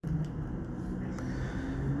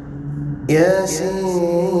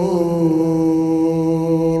ياسين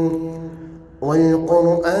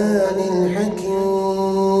والقرآن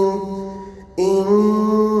الحكيم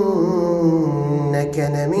إنك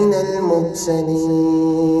لمن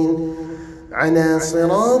المرسلين على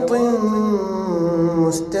صراط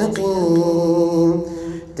مستقيم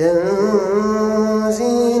تنزيل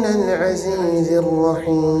العزيز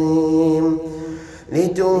الرحيم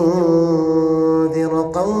لتنذر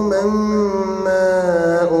قوما ما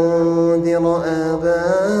أنذر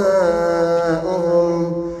آباؤهم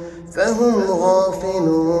فهم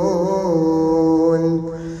غافلون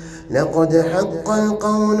لقد حق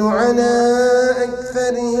القول على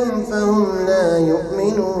أكثرهم فهم لا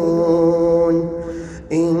يؤمنون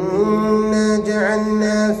إنا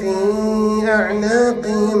جعلنا في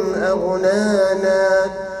أعناقهم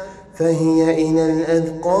أغلالا فهي إلى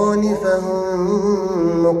الأذقان فهم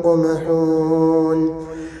مقمحون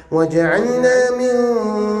وجعلنا من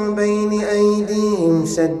بين أيديهم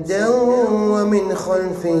سدا ومن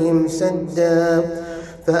خلفهم سدا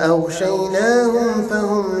فأغشيناهم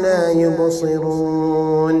فهم لا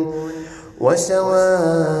يبصرون وسواء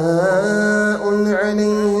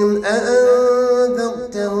عليهم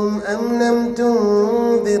أأنذرتهم أم لم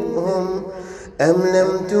تنذرهم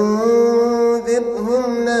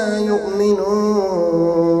لا يؤمنون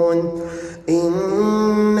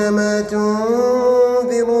إنما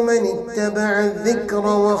تنذر من اتبع الذكر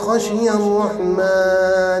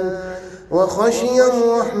وخشي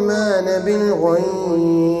الرحمن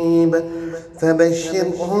بالغيب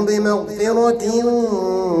فبشره بمغفرة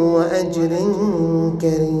وأجر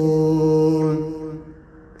كريم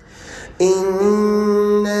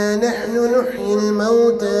إنا نحن نحيي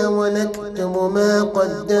الموتى ونكتب ما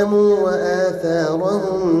قدموا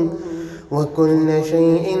وآثارهم وكل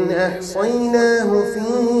شيء أحصيناه في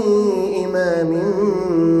إمام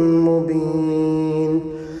مبين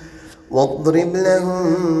واضرب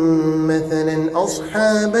لهم مثلا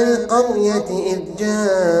أصحاب القرية إذ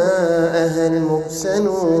جاءها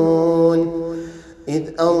المرسلون إذ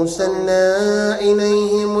أرسلنا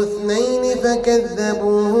إليهم اثنين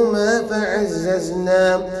فكذبوهما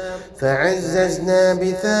فعززنا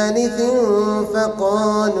بثالث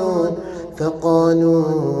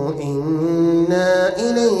فقالوا إنا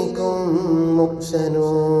إليكم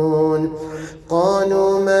مرسلون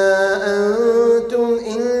قالوا ما أنتم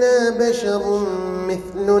إلا بشر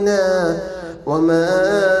مثلنا وما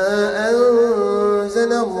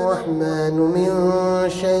أنزل الرحمن من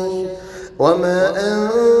شيء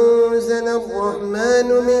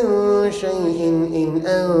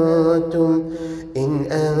إن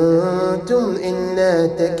أنتم إلا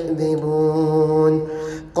تكذبون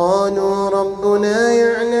قالوا ربنا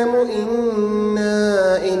يعلم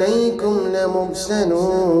إنا إليكم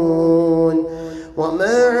لمرسلون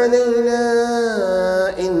وما علينا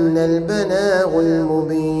إلا البلاغ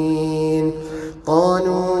المبين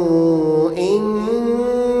قالوا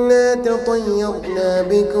إنا تطيرنا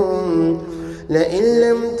بكم لئن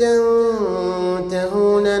لم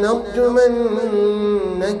تنتهوا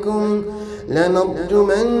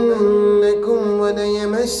لنرجمنكم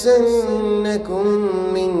وليمسنكم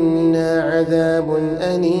منا عذاب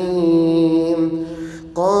أليم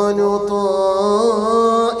قالوا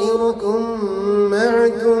طائركم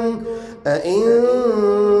معكم أئن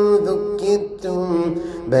ذكرتم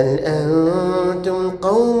بل أنتم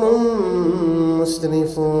قوم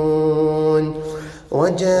مسرفون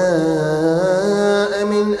وجاء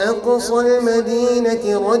من أقصى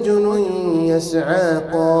المدينة رجل يسعى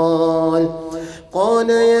قال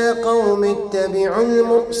يا قوم اتبعوا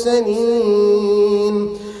المرسلين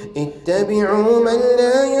اتبعوا من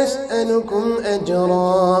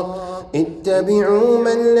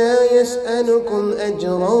لا يسألكم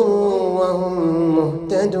أجرا وهم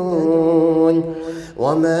مهتدون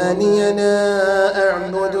وما لي لا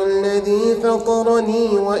أعبد الذي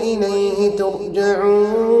فطرني وإليه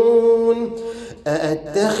ترجعون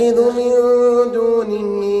أأتخذ من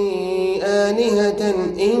دونه آلهة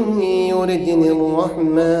إن يردني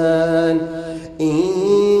الرحمن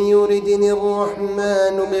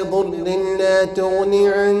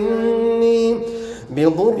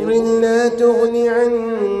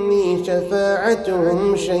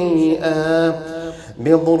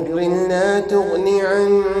بضر لا تغن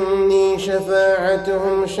عني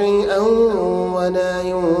شفاعتهم شيئا ولا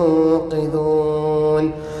ينقذون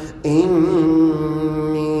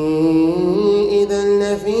إني إذا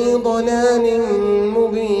لفي ضلال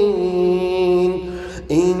مبين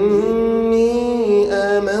إني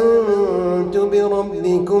آمنت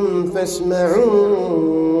بربكم فاسمعون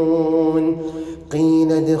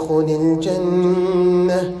قيل ادخل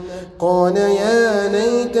الجنة قال يا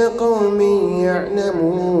ليت قوم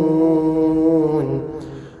يعلمون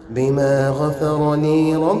بما غفر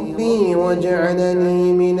لي ربي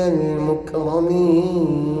وجعلني من المكرمين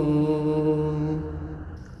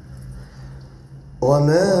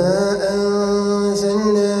وما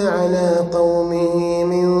أنزلنا على قومه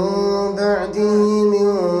من بعده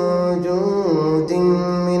من جند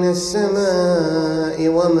من السماء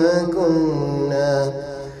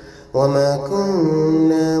وما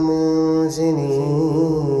كنا منزلين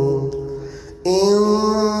إن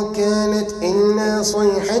كانت إلا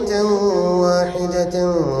صيحة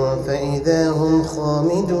واحدة فإذا هم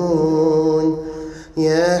خامدون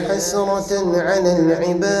يا حسرة على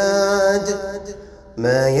العباد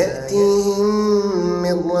ما يأتيهم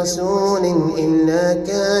من رسول إلا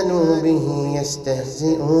كانوا به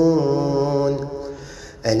يستهزئون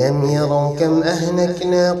ألم يروا كم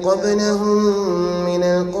أهلكنا قبلهم من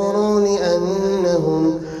القرون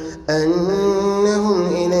أنهم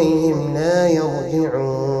إليهم لا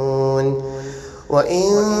يرجعون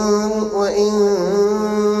وإن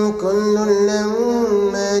كل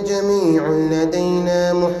لما جميع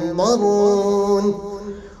لدينا محضرون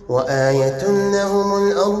وآية لهم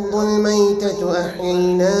الأرض الميتة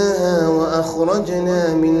أحييناها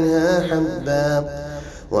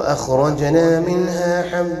وأخرجنا منها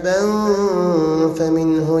حبا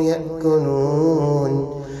فمنه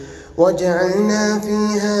يأكلون وجعلنا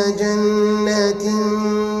فيها جنات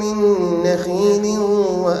من نخيل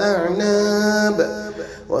وأعناب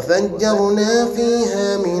وفجرنا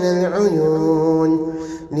فيها من العيون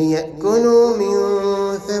ليأكلوا من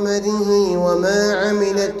ثمره وما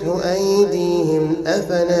عملته أيديهم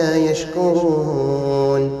أفلا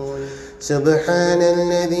يشكرون سبحان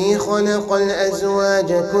الذي خلق الأزواج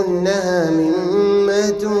كلها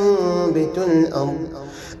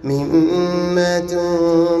مما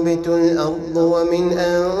تنبت الأرض ومن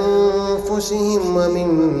أنفسهم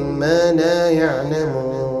ومما لا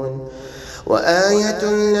يعلمون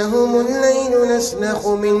وآية لهم الليل نسلخ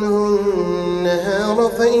منه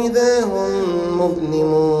النهار فإذا هم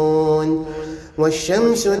مظلمون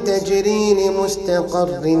والشمس تجري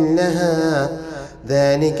لمستقر لها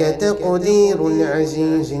ذلك تقدير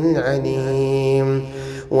العزيز العليم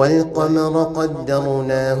والقمر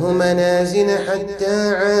قدرناه منازل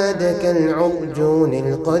حتى عاد كالعرجون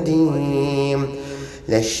القديم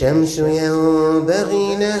لا الشمس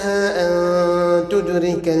ينبغي لها أن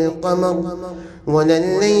تدرك القمر ولا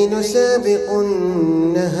الليل سابق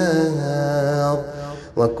النهار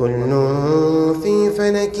وكل في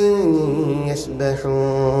فلك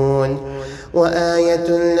يسبحون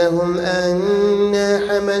وآية لهم أنا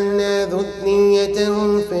حملنا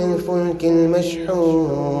ذريتهم في الفلك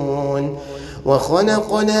المشحون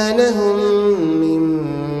وخلقنا لهم من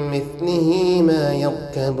مثله ما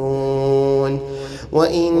يركبون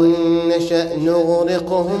وإن نشأ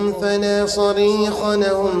نغرقهم فلا صريخ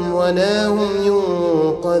لهم ولا هم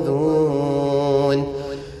ينقذون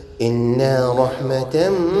إلا رحمة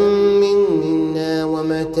منا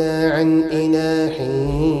ومتاعا إلى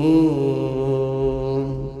حين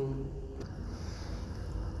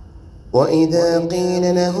وإذا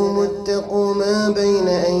قيل لهم اتقوا ما بين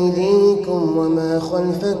أيديكم وما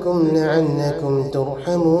خلفكم لعلكم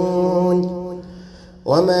ترحمون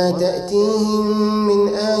وما تأتيهم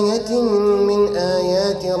من آية من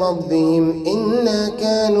آيات ربهم إلا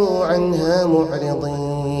كانوا عنها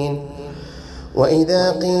معرضين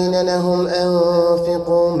وإذا قيل لهم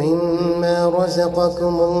أنفقوا مما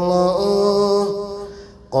رزقكم الله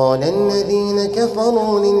قال الذين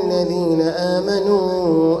كفروا للذين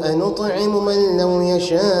آمنوا أنطعم من لو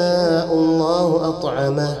يشاء الله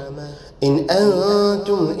أطعمه إن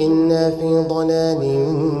أنتم إلا في ضلال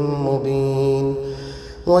مبين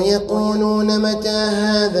ويقولون متى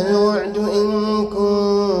هذا الوعد إن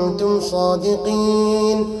كنتم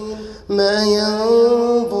صادقين ما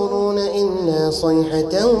ينظرون إلا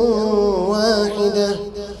صيحة واحدة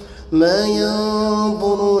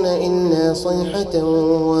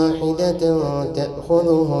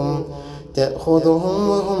تأخذهم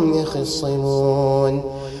وهم يخصمون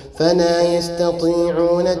فلا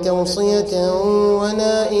يستطيعون توصية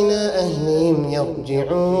ولا إلى أهلهم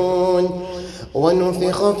يرجعون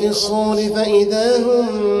ونفخ في الصور فإذا هم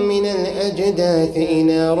من الأجداث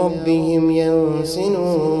إلى ربهم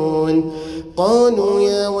ينسلون قالوا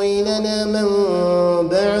يا ويلنا من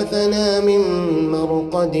بعثنا من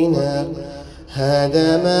مرقدنا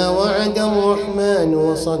هذا ما وعد الرحمن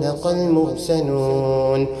وصدق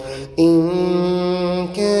المرسلون إن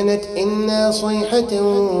كانت إلا صيحة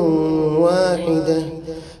واحدة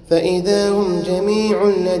فإذا هم جميع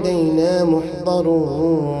لدينا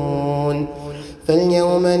محضرون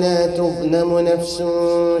فاليوم لا تظلم نفس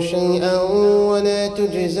شيئا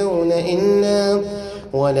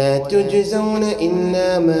ولا تجزون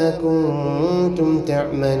إلا ما كنتم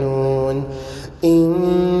تعملون.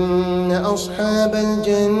 إن أصحاب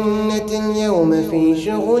الجنة اليوم في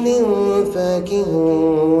شغل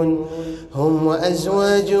فاكهون، هم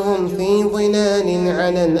وأزواجهم في ظلال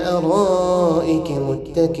على الأرائك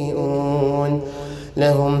متكئون،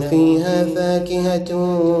 لهم فيها فاكهة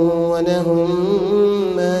ولهم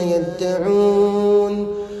ما يدعون،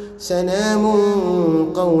 سلام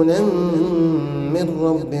قولا من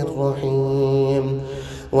رب رحيم.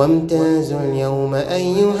 وامتازوا اليوم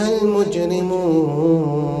أيها المجرمون،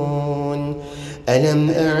 ألم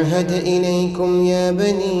أعهد إليكم يا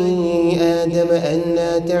بني آدم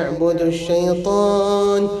ألا تعبدوا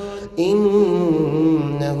الشيطان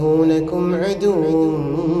إنه لكم عدو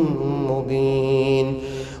مبين،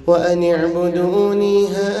 وأن اعبدوني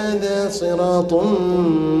هذا صراط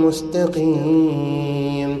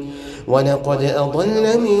مستقيم. ولقد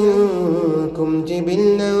أضل منكم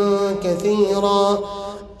جبلا كثيرا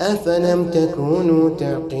أفلم تكونوا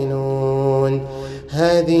تعقلون.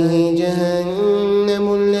 هذه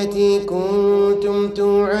جهنم التي كنتم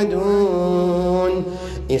توعدون،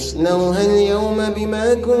 اصلوها اليوم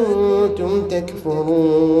بما كنتم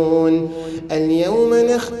تكفرون. اليوم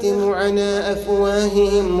نختم على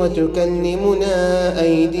أفواههم وتكلمنا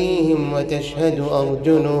أيديهم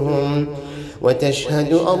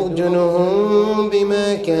وتشهد أرجلهم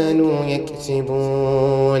بما كانوا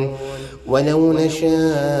يكسبون. ولو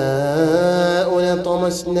نشاء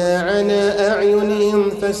لطمسنا على أعينهم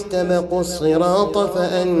فاستبقوا الصراط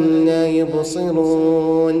فأنى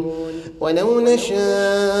يبصرون. ولو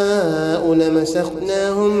نشاء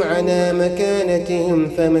لمسخناهم على مكانتهم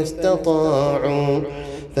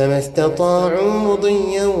فما استطاعوا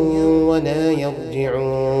مضيا ولا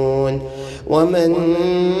يرجعون. ومن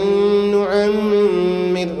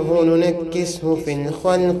نعمره ننكسه في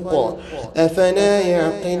الخلق أفلا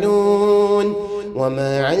يعقلون.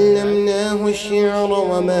 وما علمناه الشعر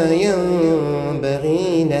وما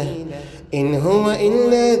ينبغي له إن هو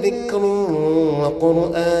إلا ذكر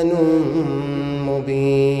وقرآن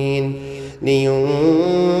مبين،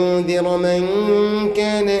 لينذر من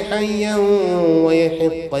كان حيا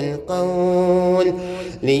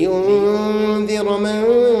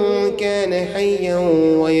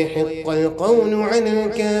ويحق القول على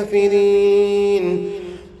الكافرين.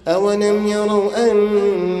 أولم يروا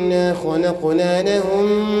أنا خلقنا لهم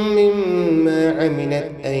مما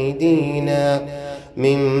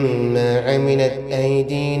عملت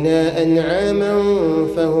أيدينا أنعاما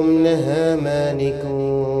فهم لها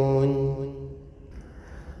مالكون.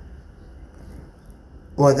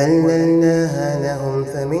 وذللناها لهم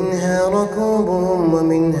فمنها ركوبهم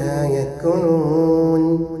ومنها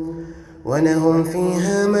يأكلون، ولهم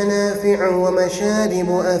فيها منافع ومشارب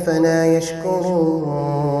أفلا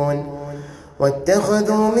يشكرون.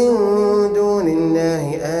 واتخذوا من دون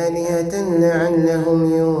الله آلهة لعلهم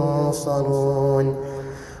ينصرون،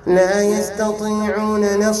 لا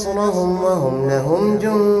يستطيعون نصرهم وهم لهم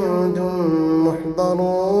جند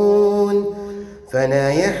محضرون.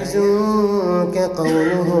 فلا يحزنك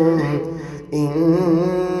قولهم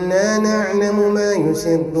إنا نعلم ما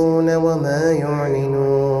يسرون وما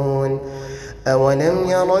يعلنون. أولم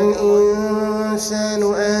ير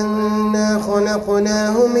الإنسان أنا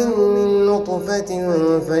خلقناه من نطفة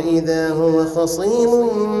فإذا هو خصيم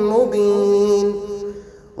مبين.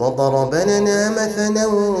 وضرب لنا مثلا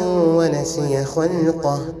ونسي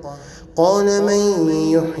خلقه قال من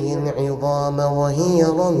يحيي العظام وهي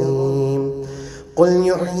رميم قل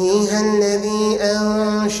يحييها الذي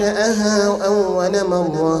أنشأها أول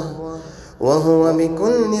مرة وهو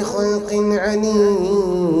بكل خلق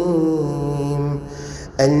عليم.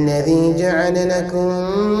 الذي جعل لكم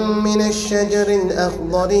من الشجر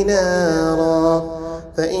الأخضر نارا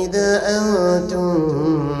فإذا أنتم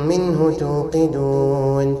منه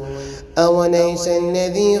توقدون. أوليس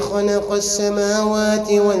الذي خلق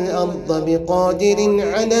السماوات والأرض بقادر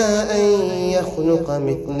على أن يخلق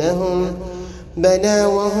مثلهم بلى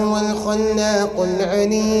وهو الخلاق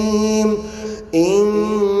العليم.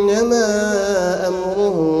 إنما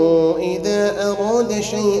أمره إذا أراد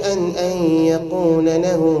شيئا أن يقول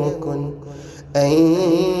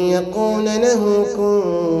له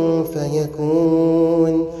كن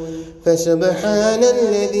فيكون. فسبحان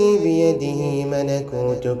الذي بيده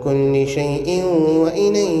ملكوت كل شيء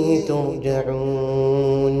وإليه ترجعون.